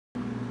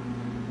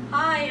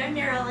Hi, I'm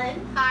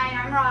Marilyn. Hi,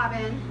 I'm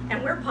Robin.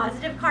 And we're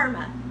Pawsitive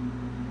Karma.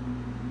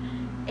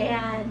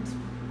 And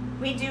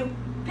we do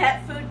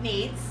pet food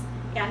needs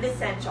and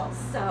essentials.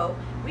 So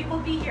we will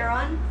be here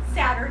on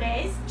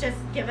Saturdays. Just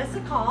give us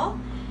a call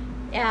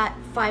at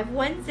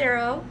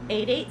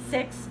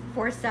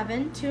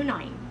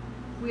 510-886-4729.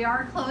 We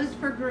are closed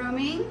for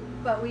grooming,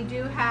 but we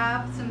do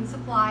have some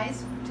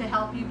supplies to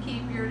help you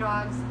keep your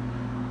dogs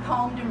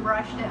combed and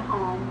brushed at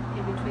home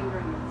in between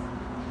groomings.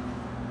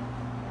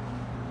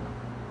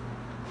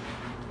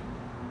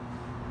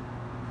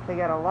 They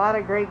got a lot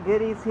of great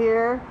goodies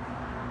here.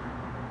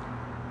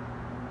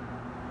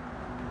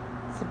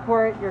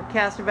 Support your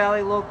Castro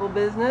Valley local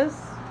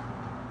business.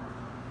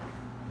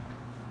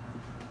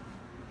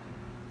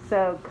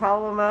 So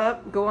call them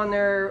up, go on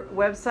their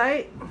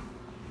website.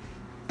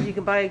 You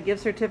can buy a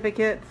gift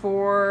certificate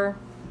for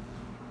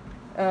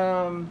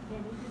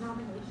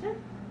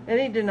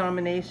any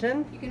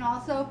denomination. You can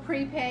also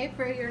prepay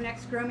for your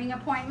next grooming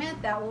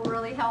appointment. That will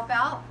really help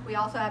out. We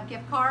also have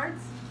gift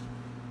cards.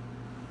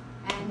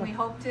 And we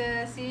hope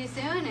to see you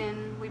soon,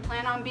 and we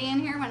plan on being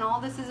here when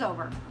all this is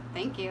over.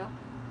 Thank you.